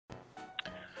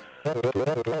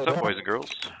What's up, boys and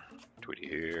girls? Tweety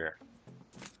here.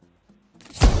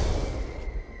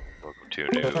 Welcome to a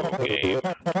new game.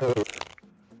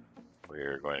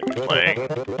 We're going to be playing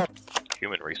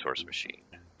Human Resource Machine.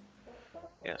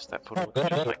 Yes, that photo looks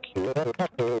just like you.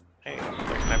 Hey, it's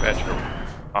like my badge.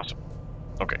 Awesome.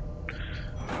 Okay.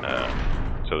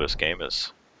 So this game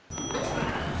is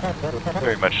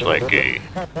very much like a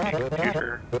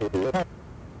computer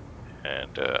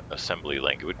and assembly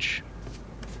language.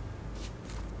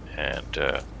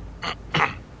 And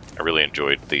I really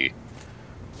enjoyed the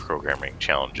programming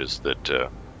challenges that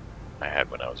I had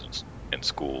when I was in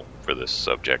school for this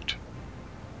subject,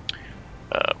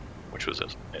 which was an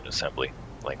assembly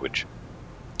language.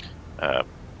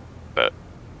 But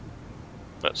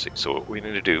let's see, so what we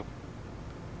need to do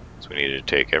is we need to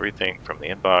take everything from the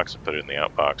inbox and put it in the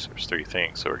outbox. There's three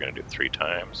things, so we're going to do it 3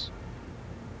 times.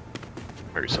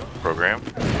 Very simple program.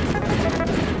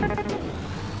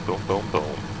 Boom, boom,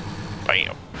 boom.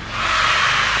 Bam.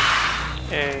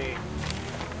 Yay.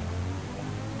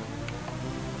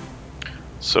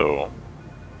 So,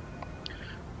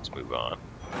 let's move on.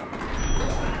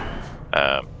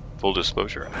 Full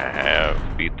disclosure, I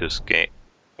have beat this game.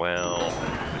 Well,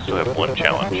 I still have one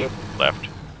challenge left.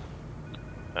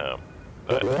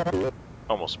 But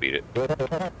almost beat it. And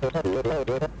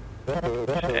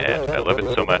I love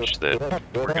it so much that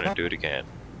we're going to do it again.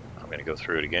 I'm going to go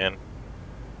through it again.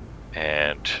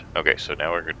 And, okay, so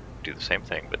now we're going to do the same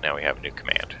thing, but now we have a new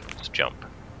command. Let's jump.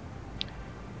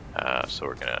 So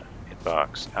we're going to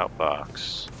inbox,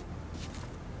 outbox,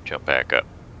 jump back up.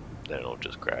 Then it'll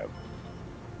just grab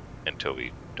until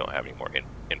we don't have any more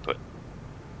input.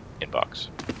 Inbox.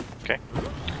 Okay.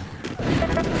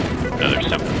 Another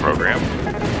simple program.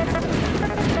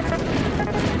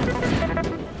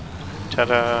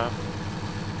 Ta-da!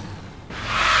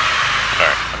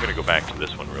 Alright, I'm going to go back to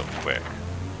this one real quick.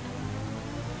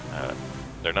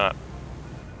 They're not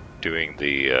doing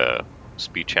the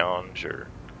speed challenge or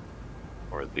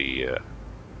the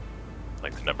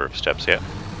like the number of steps yet,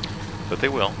 but they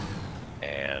will.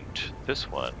 And this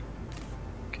one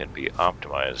can be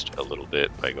optimized a little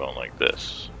bit by going like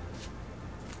this.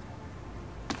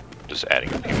 Just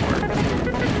adding a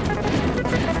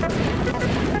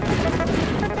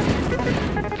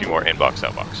few more inbox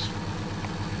outbox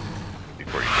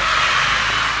before you go.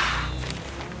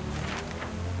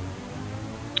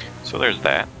 So there's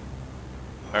that.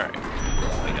 Alright,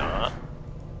 moving on.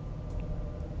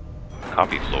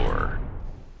 Copy floor.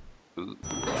 Ooh.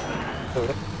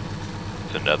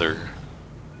 It's another...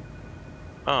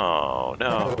 Oh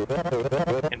no.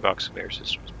 Inbox conveyor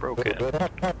system is broken.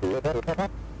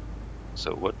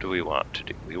 So what do we want to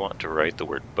do? We want to write the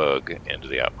word bug into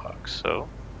the outbox. So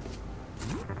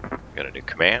I'm gonna do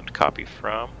command copy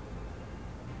from.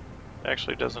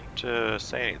 Actually doesn't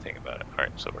say anything about it.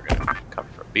 Alright, so we're going to copy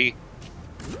from B,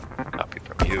 copy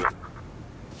from U,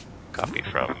 copy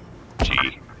from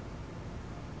G,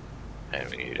 and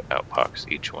we need to outbox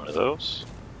each one of those,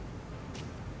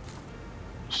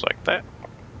 just like that,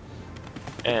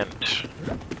 and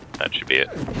that should be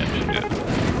it. That should do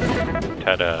it.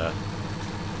 Ta-da!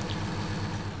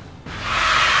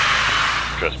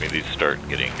 Trust me, these start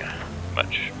getting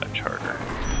much harder.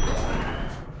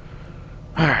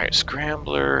 Alright,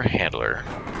 scrambler, handler.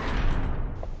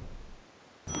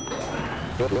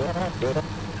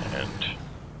 And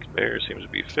conveyor seems to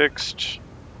be fixed.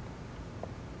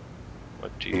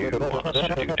 What do you want us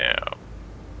to do now?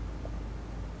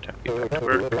 Time to get back to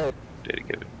work. Data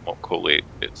given won't collate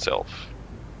itself.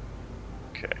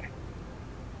 Okay.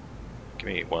 Give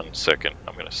me 1 second.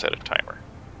 I'm going to set a timer.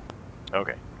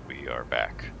 Okay, we are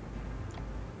back.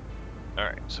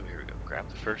 Alright, so here we go. Grab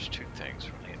the first 2 things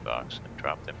from the inbox and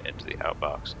drop them into the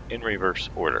outbox in reverse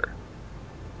order.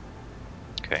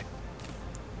 Okay.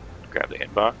 Grab the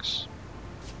inbox.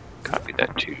 Copy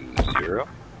that to 0.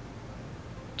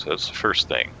 So that's the first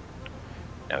thing.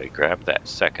 Now we grab that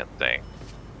second thing.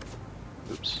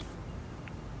 Oops.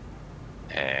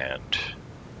 And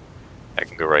I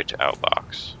can go right to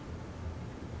outbox.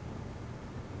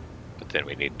 But then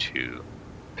we need to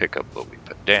pick up what we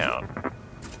put down.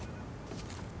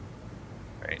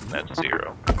 Right, and that's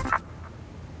 0. Are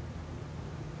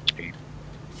you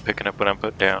picking up what I'm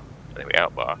putting down? And then we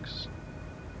outbox.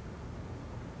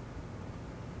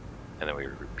 And then we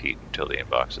repeat until the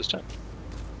inbox is done.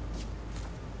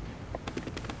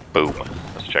 Boom.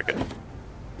 Let's check it.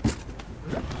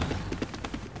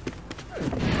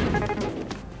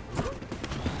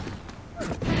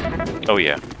 Oh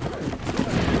yeah.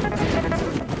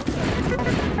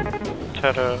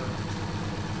 Ta-da!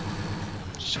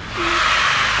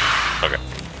 Okay.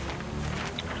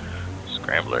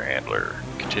 Scrambler handler.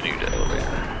 Can continue to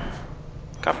elevator.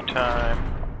 Copy time.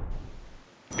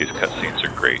 These cutscenes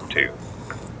are great too.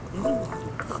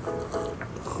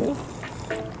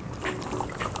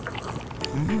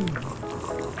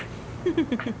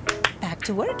 Back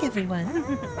to work, everyone.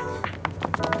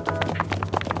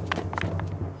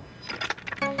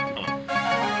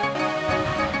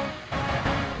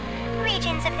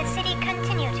 Regions of the city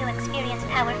continue to experience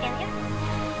power failure.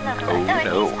 Local Oh,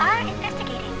 authorities no. are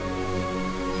investigating.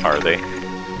 Are they?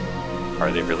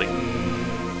 Are they really?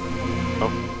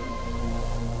 Oh.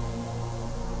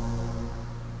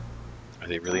 Are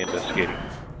they really investigating?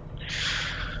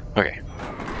 Okay.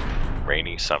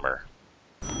 Rainy summer.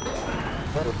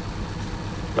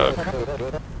 Bug.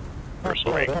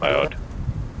 Personal rain cloud.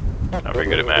 Not very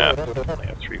good at math. Only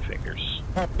have 3 fingers.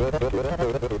 But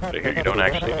I hear you don't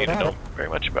actually need to know very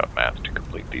much about math to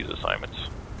complete these assignments.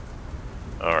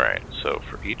 Alright, so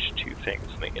for each 2 things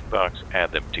in the inbox,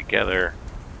 add them together.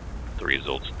 The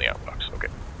results in the outbox. Okay.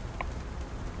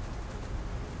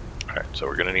 Alright, so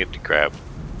we're gonna need to grab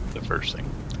the first thing.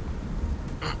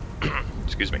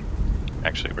 Excuse me.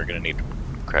 Actually, we're gonna need to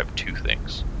grab 2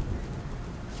 things.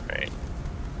 Right?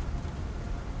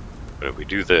 But if we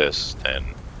do this, then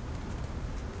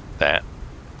that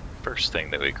first thing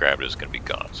that we grabbed is gonna be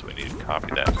gone, so we need to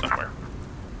copy that somewhere.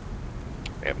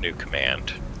 We have a new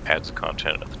command. Adds the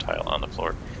content of the tile on the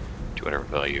floor to whatever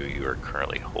value you are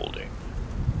currently holding.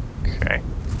 Okay.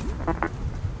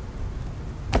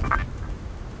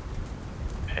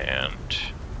 And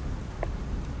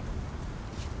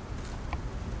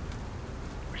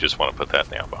we just want to put that in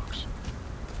the outbox.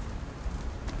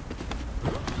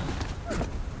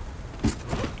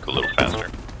 Go a little faster.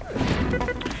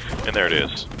 And there it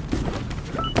is.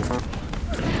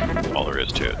 All there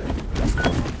is to it.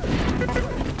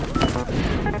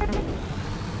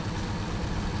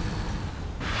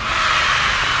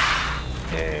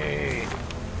 Yay!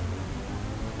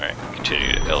 Alright,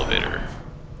 continue to elevator.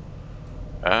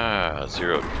 Ah,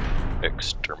 Zero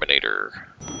Exterminator.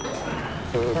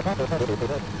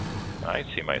 I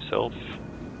see myself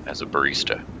as a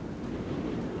barista.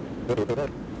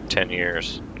 10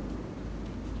 years.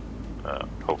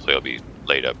 Hopefully I'll be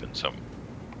laid up in some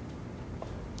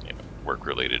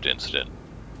work-related incident,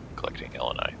 collecting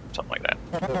L&I, something like that.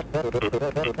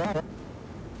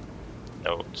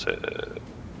 Notes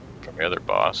from the other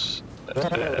boss that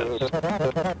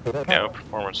says, now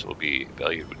performance will be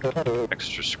valued with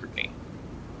extra scrutiny.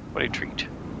 What a treat.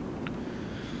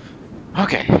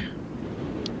 Okay.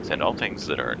 Send all things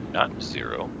that are not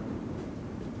 0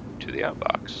 to the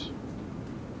outbox.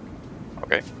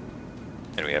 Okay.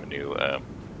 And we have a new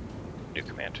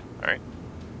command. Alright.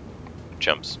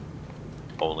 Jumps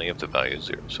only if the value is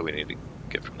 0. So we need to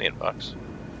get from the inbox.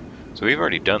 So we've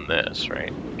already done this,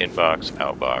 right? Inbox,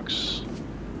 outbox,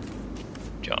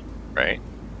 jump, right?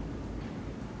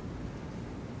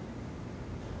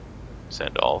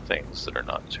 Send all things that are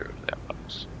not 0 to the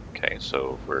outbox. Okay,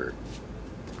 so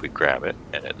if we grab it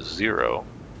and it's 0,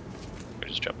 we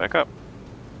just jump back up.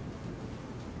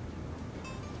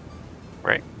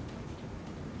 Right?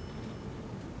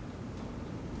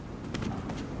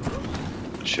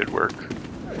 It should work.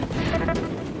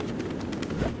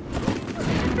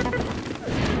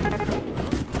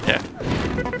 Yeah.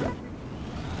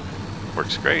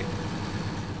 Works great.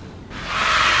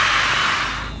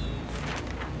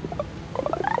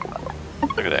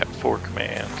 Look at that, 4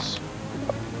 commands.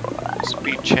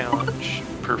 Speed challenge,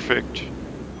 perfect.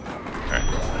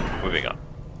 Alright, moving on.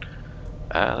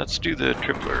 Let's do the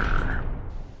tripler.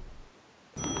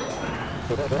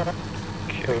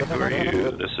 Okay, who are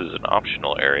you? This is an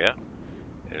optional area.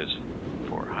 It is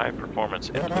for high performance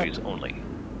employees only.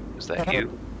 Is that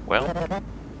you? Well,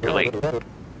 you're late.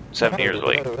 7 years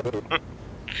late.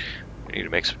 We need to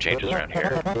make some changes around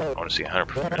here. I want to see 100%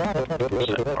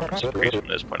 performance increase from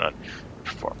this point on.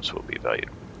 Performance will be valued.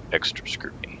 Extra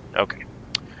scrutiny. Okay.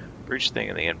 For each thing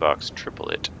in the inbox, triple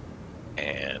it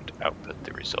and output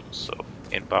the results. So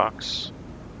inbox.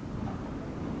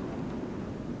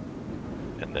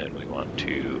 And then we want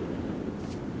to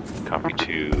copy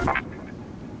to.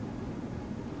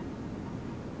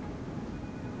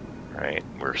 Right,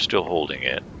 we're still holding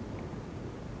it.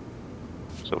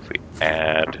 So if we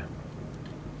add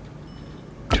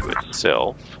to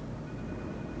itself,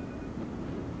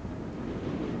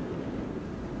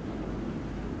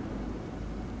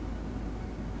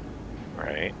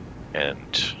 right,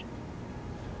 and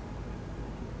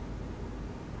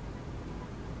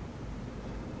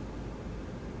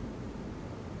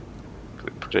if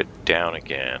we put it down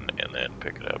again and then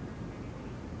pick it up,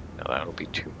 now that'll be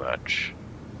too much.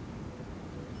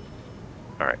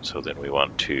 Alright, so then we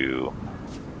want to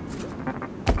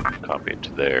Copy it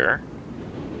to there.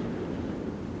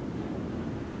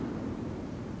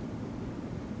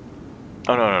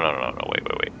 Oh, no,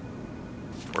 wait.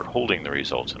 We're holding the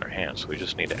results in our hands, so we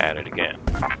just need to add it again.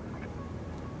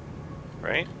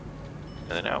 Right?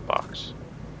 And then outbox.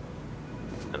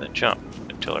 And then jump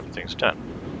until everything's done.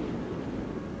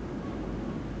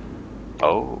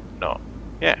 Oh, no.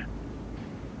 Yeah.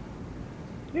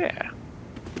 Yeah.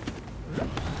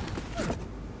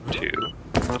 2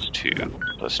 plus 2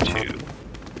 plus 2.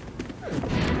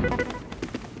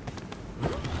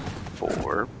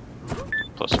 4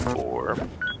 plus 4.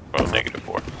 Well, negative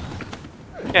 4.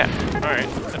 Yeah, alright,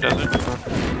 that does it.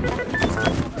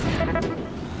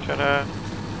 Ta-da!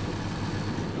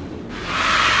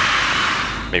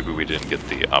 Maybe we didn't get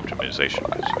the optimization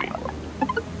because we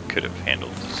could have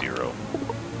handled 0.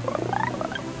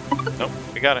 Nope,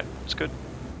 we got it. It's good.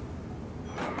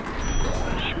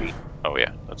 Sweet. Oh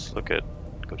yeah, let's look at,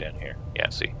 go down here. Yeah,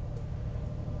 see.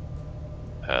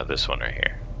 This one right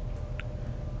here.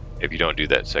 If you don't do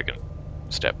that second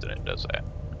step, then it does that.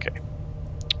 Okay.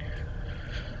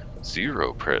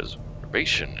 0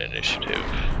 preservation initiative.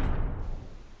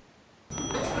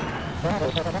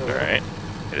 Alright.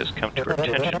 It has come to our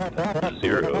attention that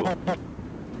 0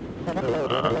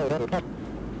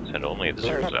 send only the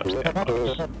zeros out to the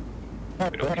outbox.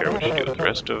 We don't care what you do with the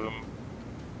rest of them.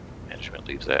 Management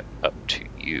leaves that up to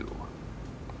you.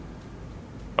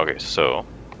 Okay, so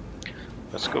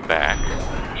let's go back.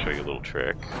 I'll show you a little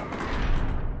trick.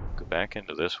 Go back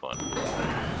into this one.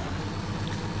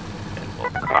 And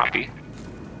we'll copy.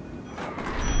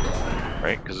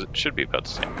 Right? Because it should be about the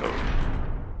same code.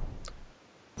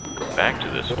 Go back to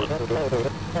this one.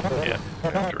 Yeah, I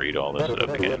have to read all this up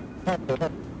again.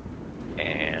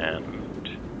 And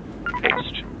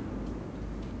paste.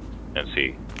 And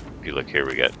see, if you look here,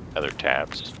 we got other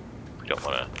tabs. We don't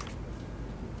want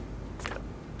to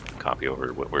copy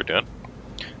over what we're doing.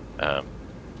 The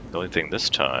only thing this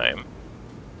time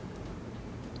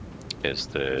is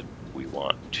that we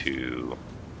want to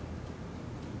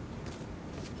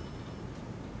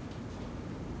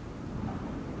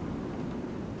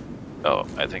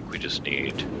I think we just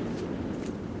need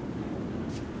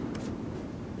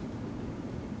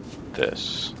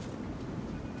this.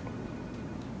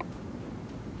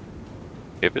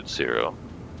 If it's 0,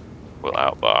 we'll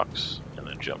outbox and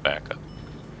then jump back up.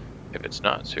 If it's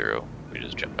not 0, we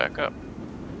just jump back up.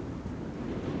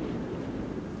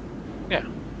 Yeah.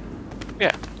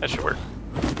 Yeah, that should work.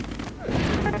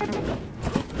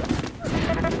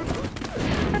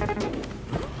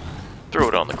 Throw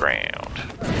it on the ground.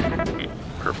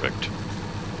 Perfect.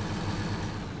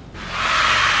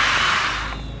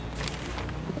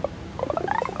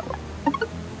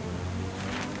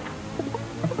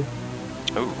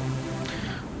 Oh.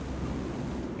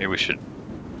 Maybe we should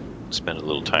spend a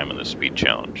little time on the speed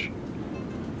challenge.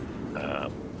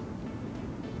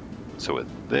 So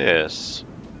with this,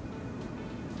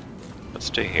 let's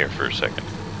stay here for a second.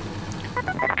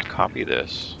 Copy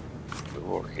this.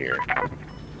 Move over here.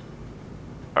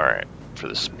 Alright, for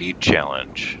the speed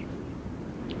challenge,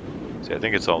 see, I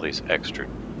think it's all these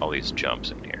jumps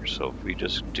in here. So if we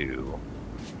just do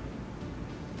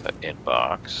an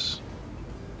inbox,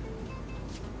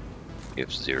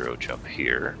 if 0 jump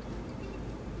here,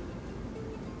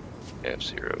 if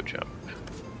 0 jump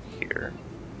here,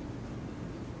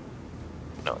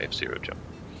 no, if 0 jump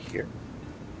here.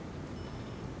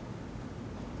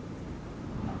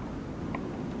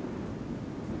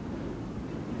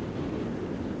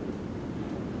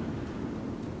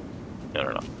 I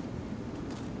don't know.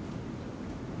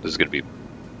 This is going to be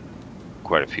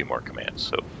quite a few more commands.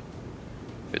 So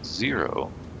if it's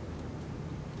 0,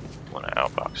 we want to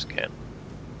outbox again.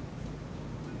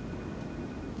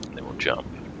 And then we'll jump.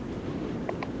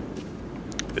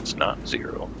 If it's not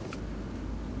 0,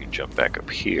 you can jump back up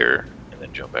here and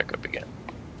then jump back up again.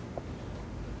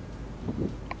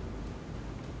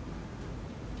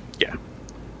 Yeah.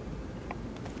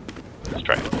 Let's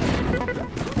try it.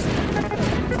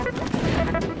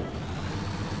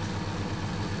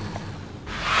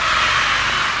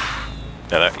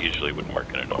 Now that usually wouldn't work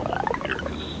in a normal computer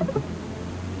because,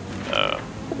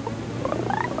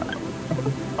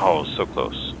 oh, so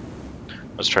close.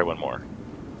 Let's try one more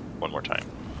time.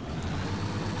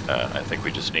 I think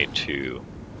we just need to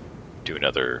do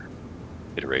another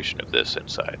iteration of this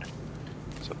inside.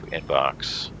 So if we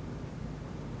inbox,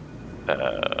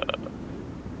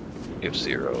 if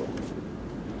 0,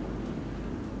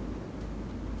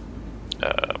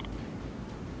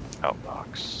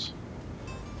 outbox.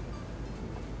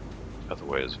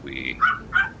 Otherwise, we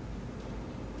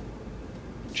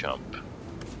jump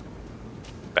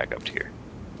back up to here.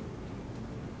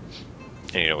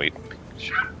 And you know, we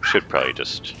should probably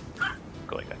just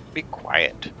go like that. Be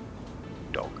quiet,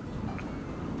 dog.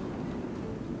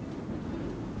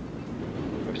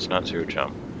 If it's not zero,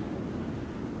 jump.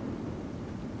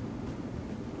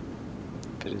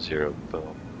 If it is zero,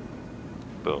 boom,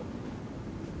 boom,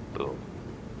 boom.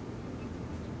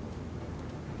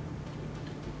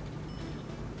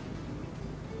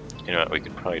 You know what, we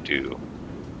could probably do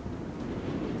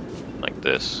like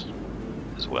this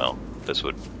as well. This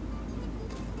would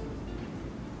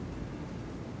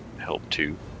help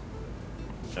too,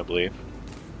 I believe.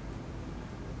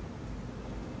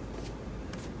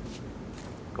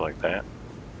 Go like that.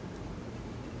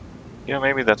 You know,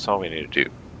 maybe that's all we need to do.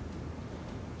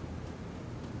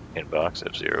 Inbox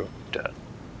of 0, done.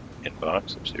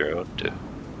 Inbox of 0, done.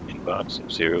 Inbox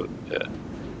of 0, done.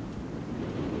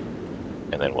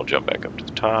 And then we'll jump back up to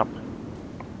the top.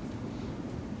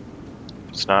 If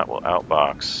it's not, we'll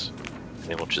outbox, and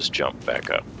then we'll just jump back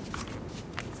up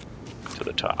to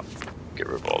the top. Get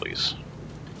rid of all these.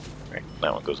 Right,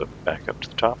 that one goes up, back up to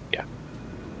the top. Yeah.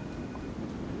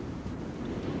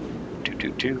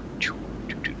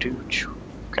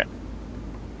 Okay.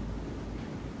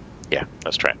 Yeah,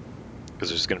 let's try it. Because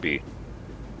there's going to be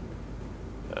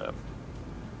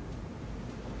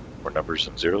more numbers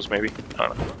than zeros, maybe? I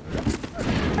don't know.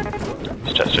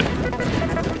 Let's test it.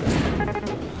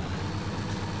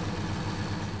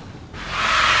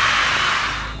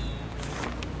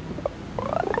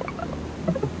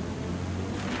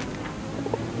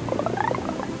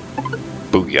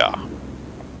 Booyah.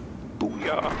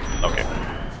 Booyah. Okay.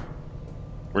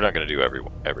 We're not going to do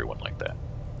everyone like that.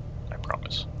 I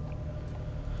promise.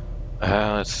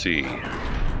 Let's see.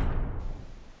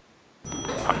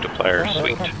 Octuplier,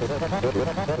 sweet.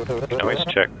 You can always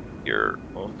check your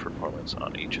own performance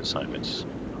on each assignment's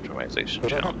optimization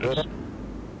challenges.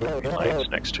 Lines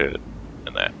next to it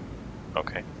and that.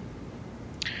 Okay.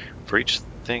 For each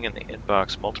thing in the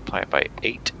inbox, multiply it by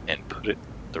 8 and put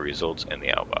the results in the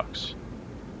outbox.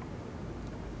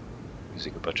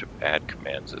 Using a bunch of add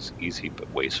commands is easy but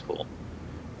wasteful.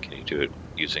 Can you do it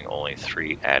using only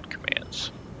 3 add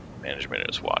commands? Management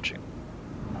is watching.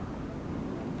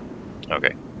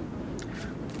 Okay.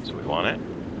 So we want it.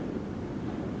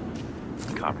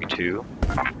 Copy to.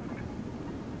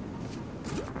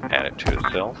 Add it to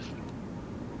itself.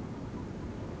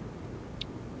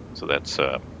 So that's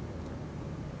that'd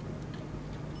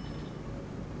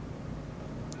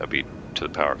be to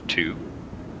the power of 2.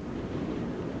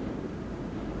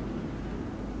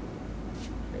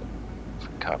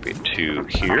 Copy it to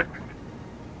here,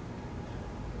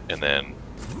 and then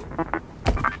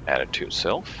add it to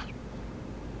itself.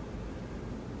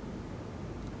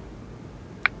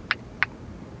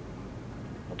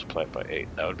 Multiply it by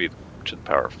 8. That would be to the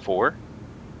power of 4.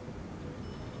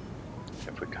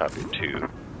 If we copy it to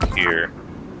here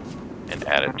and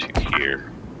add it to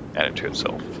here, add it to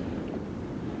itself.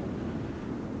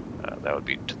 That would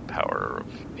be to the power of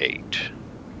 8.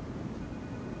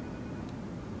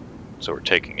 So we're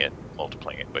taking it,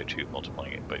 multiplying it by 2,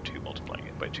 multiplying it by 2, multiplying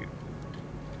it by 2.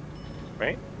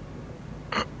 Right?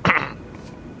 I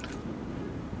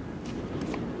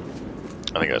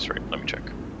think that's right. Let me check.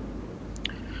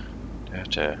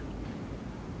 Data.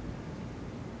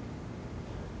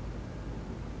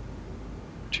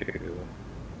 2,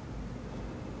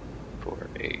 4,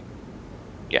 8.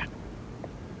 Yeah.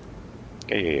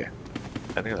 Yeah.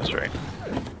 I think that's right.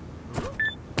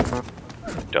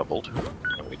 Doubled.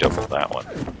 And we double that one.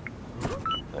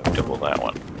 Then we double that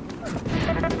one.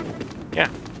 Yeah.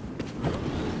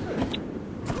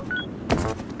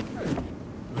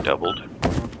 Doubled.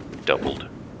 Doubled.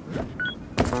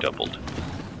 Doubled.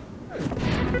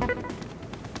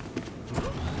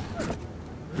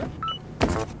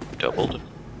 Doubled.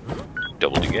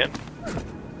 Doubled again.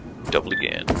 Doubled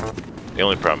again. The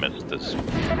only problem is this is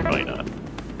probably not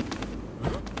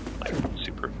like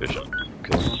super efficient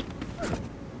because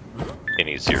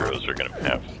any zeros are going to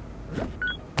have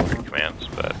 3 commands,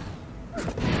 but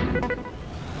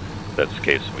if that's the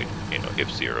case, we,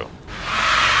 if 0.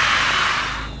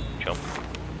 Jump.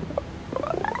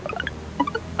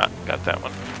 Got that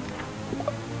one.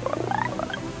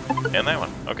 And that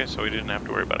one. Okay, so we didn't have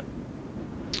to worry about it.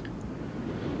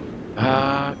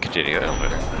 Continue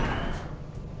elevator.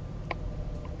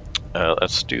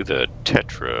 Let's do the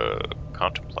tetra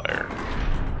contemplier.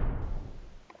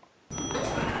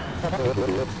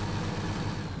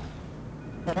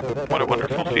 What a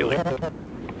wonderful feeling.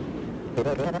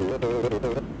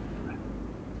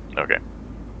 Okay.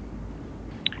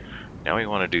 Now we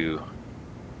want to do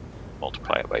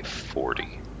multiply it by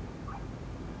 40.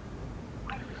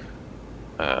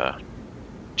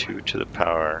 2 to the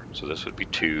power, so this would be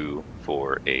 2,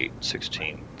 4, 8,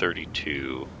 16,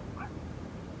 32.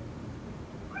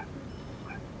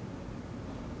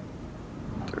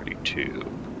 32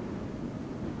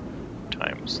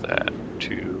 times that.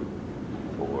 2,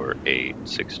 4, 8,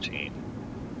 16,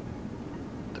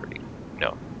 30.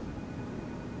 No.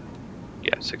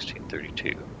 Yeah, 16,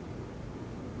 32.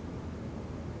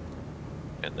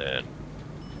 And then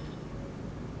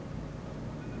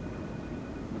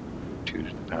 2 to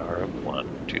the power of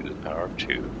 1, 2 to the power of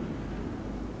 2,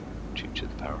 2 to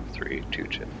the power of 3, 2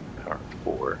 to the power of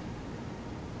 4,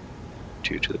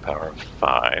 2 to the power of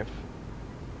 5,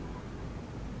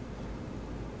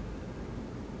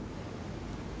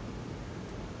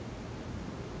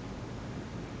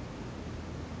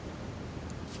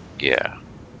 yeah,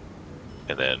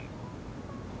 and then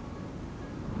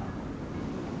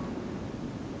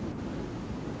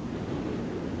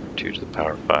 2 to the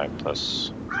power of 5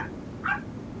 plus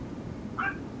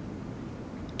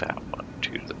that one,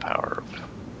 2 to the power of...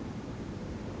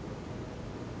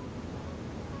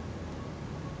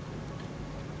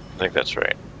 I think that's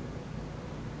right.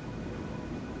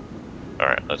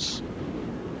 Alright, let's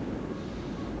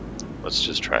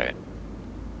just try it.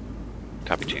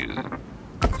 Copy 2,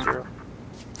 0,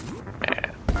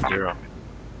 add 0,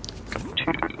 copy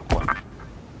 2, 1,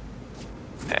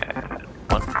 add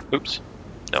 1, oops,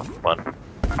 no, 1,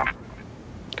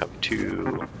 copy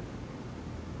 2,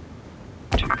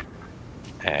 2,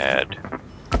 add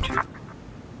 2,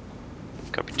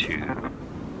 copy 2,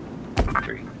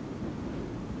 3,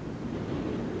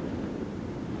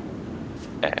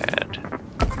 add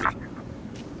 3,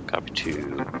 copy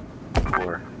 2,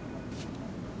 4,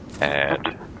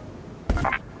 add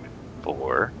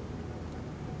 4,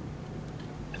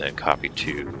 and then copy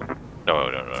 2, no,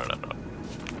 and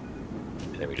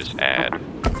then we just add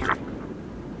 3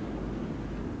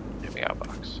 in the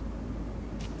outbox.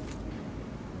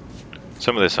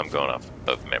 Some of this I'm going off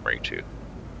of memory too.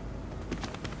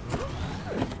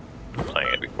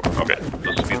 Playing it before. Okay,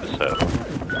 let's speed this up.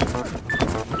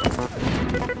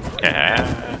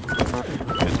 Ah,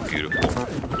 it's beautiful.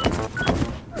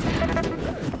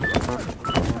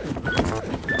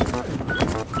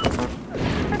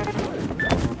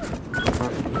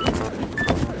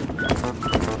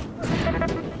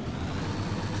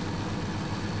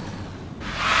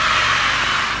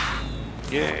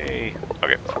 Yay!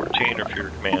 Okay, 14 or fewer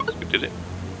commands. We did it.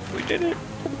 We did it.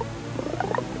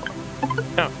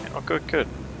 Oh, good, good.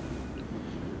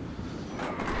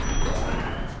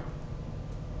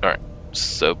 Alright,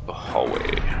 sub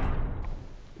hallway.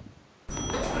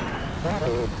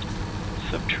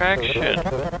 Subtraction.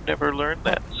 Never learned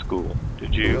that in school,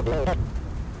 did you?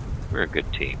 We're a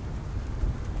good team.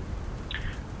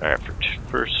 Alright,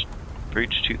 for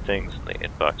each 2 things in the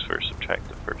inbox, first subtract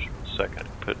the first from the second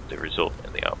and put the result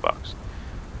in the outbox.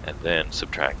 And then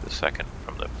subtract the second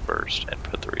from the first and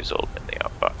put the result in the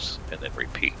outbox. And then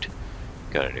repeat.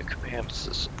 Got a new command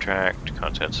to subtract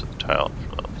contents of the tile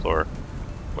from the floor,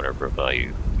 whatever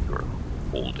value you're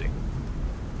holding.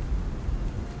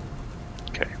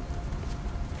 Okay.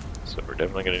 So we're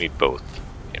definitely going to need both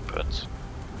inputs.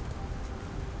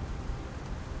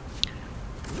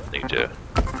 Need to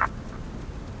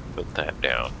put that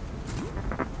down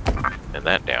and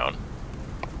that down.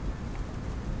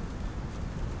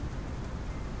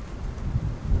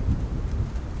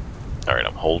 Alright,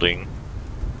 I'm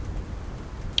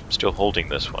still holding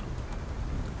this one.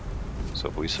 So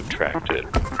if we subtract it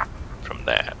from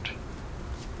that,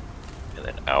 and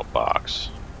then outbox,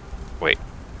 wait,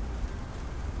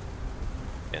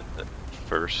 and then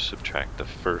first subtract the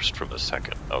first from the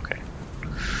second, okay.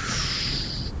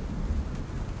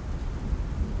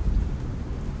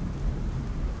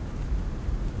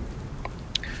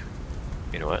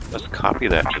 You know what, let's copy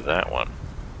that to that one.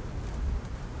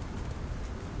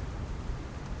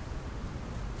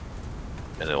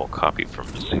 And then we'll copy from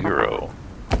 0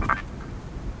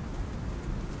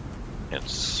 and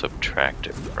subtract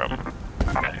it from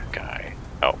that guy,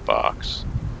 outbox,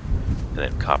 and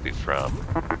then copy from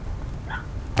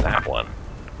that one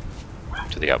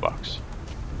to the outbox.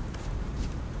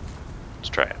 Let's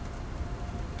try it.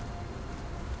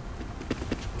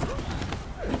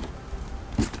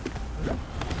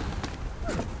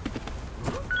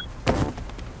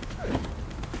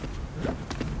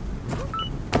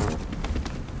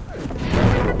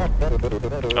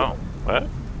 Oh, what?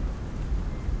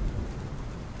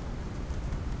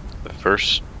 The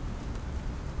first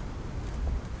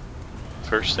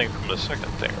thing from the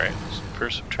second thing, right? So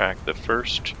first subtract the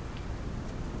first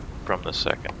from the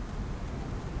second.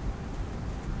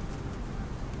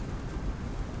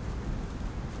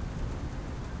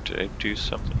 Did I do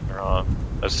something wrong?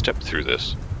 Let's step through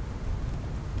this.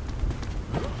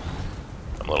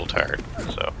 I'm a little tired,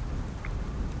 so.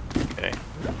 Okay.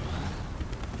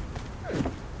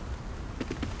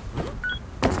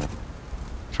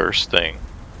 First thing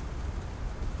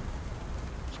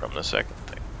from the second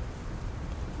thing.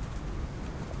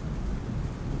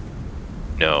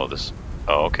 No, this.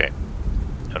 Oh, okay.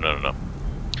 No.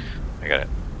 I got it.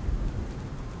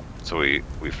 So we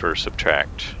first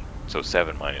subtract. So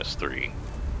 7 minus 3, and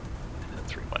then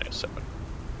 3 minus 7.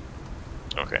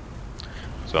 Okay.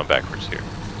 So I'm backwards here.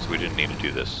 So we didn't need to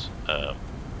do this.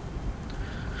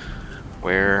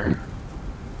 Where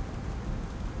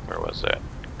was that?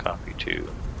 Copy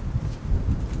to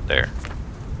there.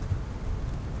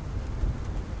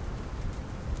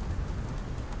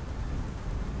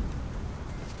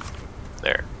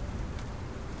 There.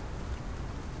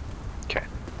 Okay.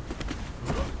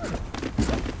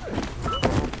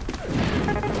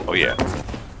 Oh yeah.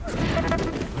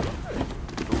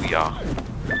 Oh yeah.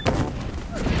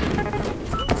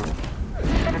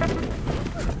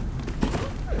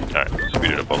 Alright,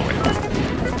 speed it up all the way.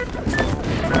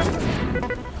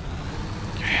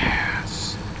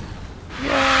 Yes!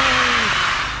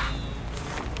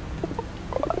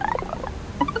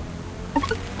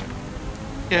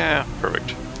 Yeah,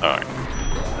 perfect. Alright.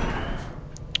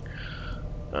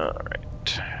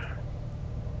 Alright.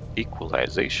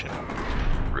 Equalization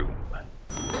room.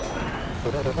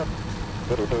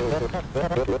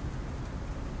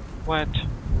 What?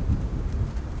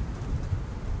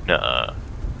 Nuh-uh.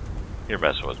 You're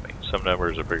messing with me. Some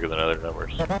numbers are bigger than other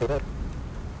numbers.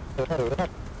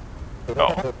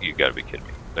 Oh, you gotta be kidding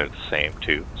me. They're the same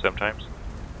too, sometimes?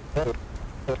 Right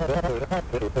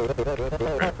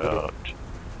about.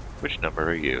 Which number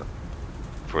are you?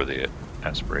 For the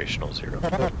aspirational 0.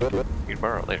 You can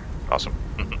borrow it later. Awesome.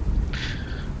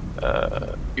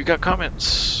 You got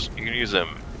comments. You can use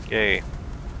them. Yay.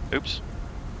 Oops.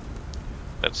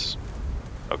 That's...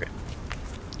 okay.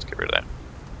 Let's get rid of that.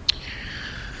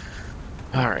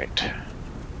 Alright.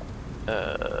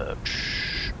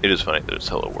 It is funny that it's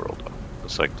Hello World.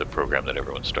 It's like the program that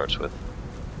everyone starts with.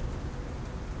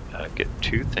 Get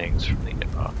 2 things from the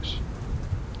inbox.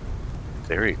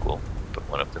 They're equal, put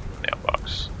one of them in the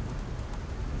outbox.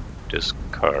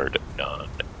 Discard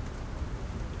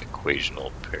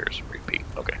non-equational pairs, repeat.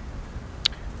 Okay.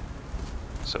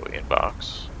 So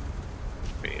inbox.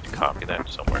 We need to copy that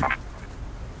somewhere.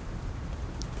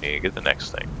 We need to get the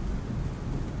next thing.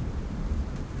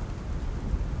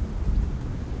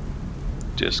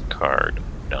 Discard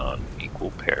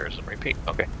non-equal pairs and repeat.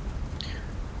 Okay.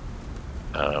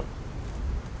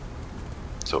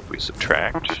 So if we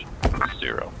subtract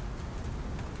 0,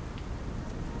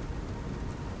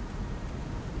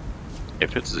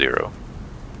 if it's 0,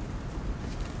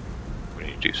 we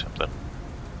need to do something.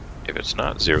 If it's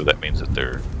not 0, that means that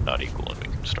they're not equal and we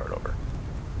can start over.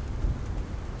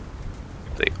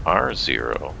 If they are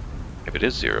 0, if it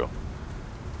is 0,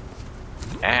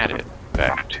 add it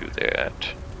back to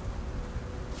that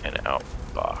and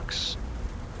outbox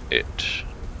it,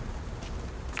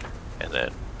 and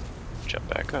then jump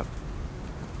back up.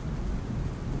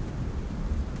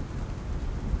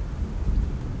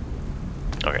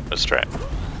 Okay, let's try it.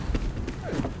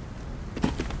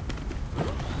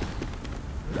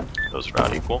 Those are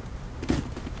not equal.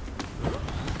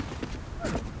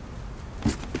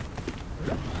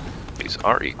 These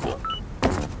are equal.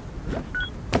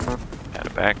 Add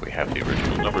it back, we have the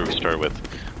original number we started with.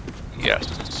 Yes.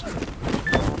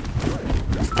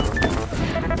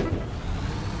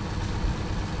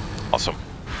 Awesome.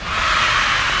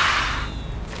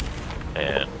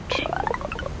 And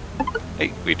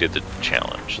hey, we did the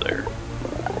challenge there.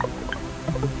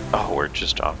 Oh, we're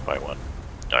just off by 1.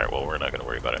 Alright, well, we're not going to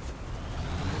worry about it.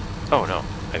 Oh, no.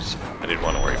 I didn't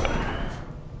want to worry about it.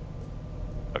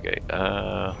 Okay,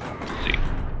 let's see.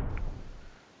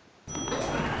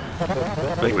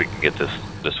 I think we can get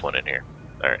this one in here.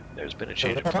 Alright, there's been a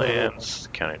change in plans. The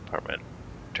county department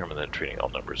determined that treating all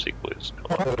numbers equally is no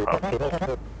longer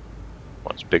profitable.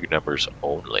 Wants big numbers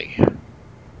only.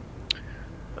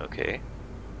 Okay.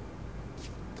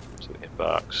 So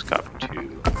inbox, copy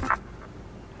 2.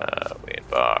 We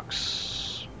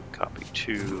inbox, copy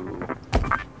 2.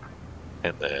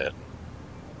 And then...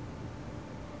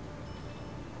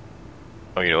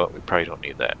 oh, you know what? We probably don't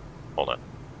need that. Hold on.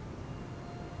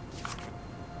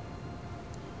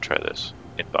 Try this.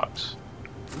 Inbox.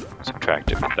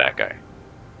 Subtract it with that guy.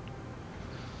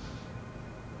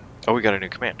 Oh, we got a new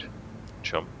command.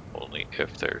 Jump only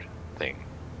if their thing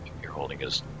you're holding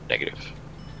is negative.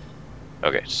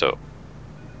 Okay, so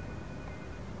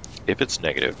if it's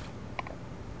negative,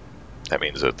 That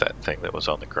means that that thing that was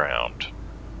on the ground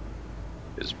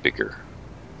is bigger.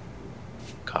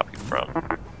 Copy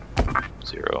from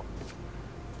 0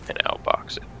 and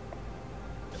outbox it.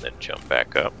 And then jump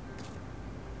back up.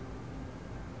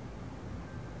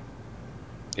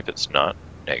 If it's not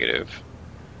negative,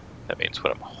 that means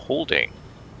what I'm holding,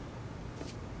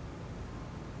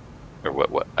 or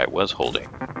what I was holding,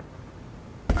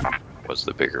 was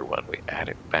the bigger one. We add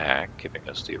it back, giving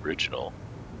us the original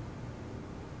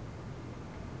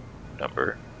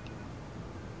number,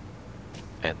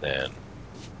 and then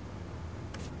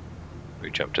we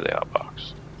jump to the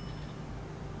outbox.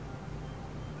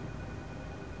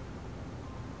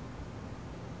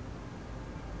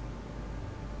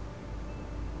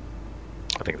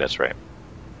 I think that's right.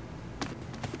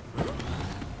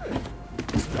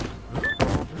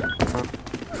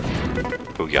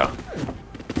 Booyah.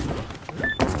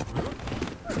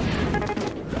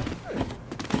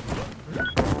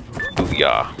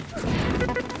 Booyah.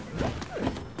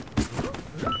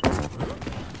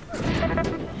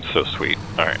 So sweet.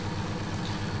 Alright.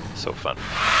 So fun.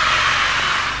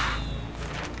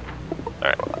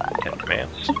 Alright. 10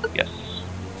 commands. Yes.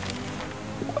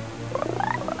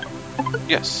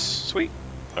 Yes. Sweet.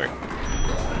 Alright.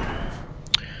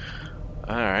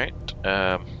 Alright.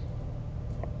 So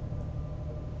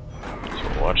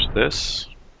we'll watch this.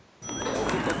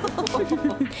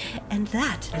 And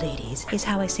that, ladies, is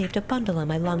how I saved a bundle on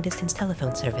my long-distance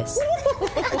telephone service.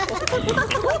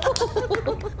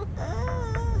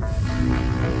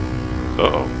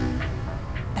 Uh-oh.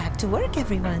 Back to work,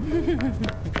 everyone.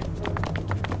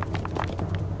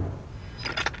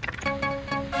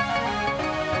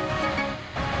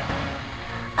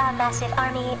 A massive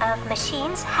army of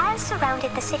machines has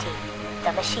surrounded the city.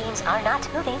 The machines are not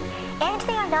moving, and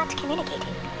they are not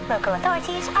communicating. Local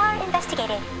authorities are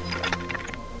investigating.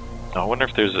 I wonder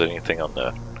if there's anything on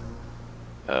the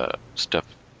stuff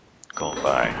going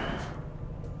by.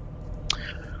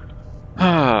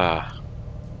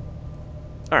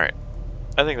 Alright.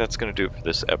 I think that's going to do it for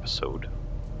this episode.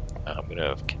 I'm going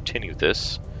to continue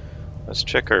this. Let's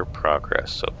check our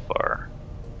progress so far.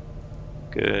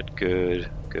 Good, good,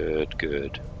 good,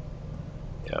 good.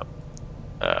 Yeah.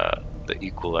 The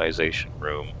equalization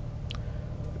room.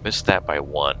 We missed that by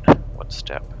one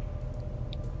step.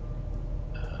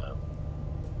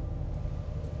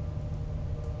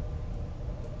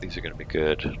 These are going to be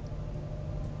good.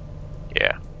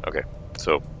 Yeah, okay.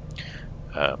 So,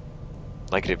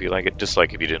 like it if you like it,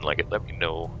 dislike if you didn't like it. Let me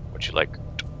know what you liked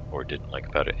or didn't like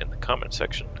about it in the comment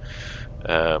section.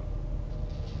 And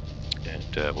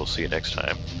we'll see you next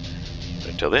time. But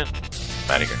until then,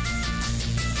 I'm out of here.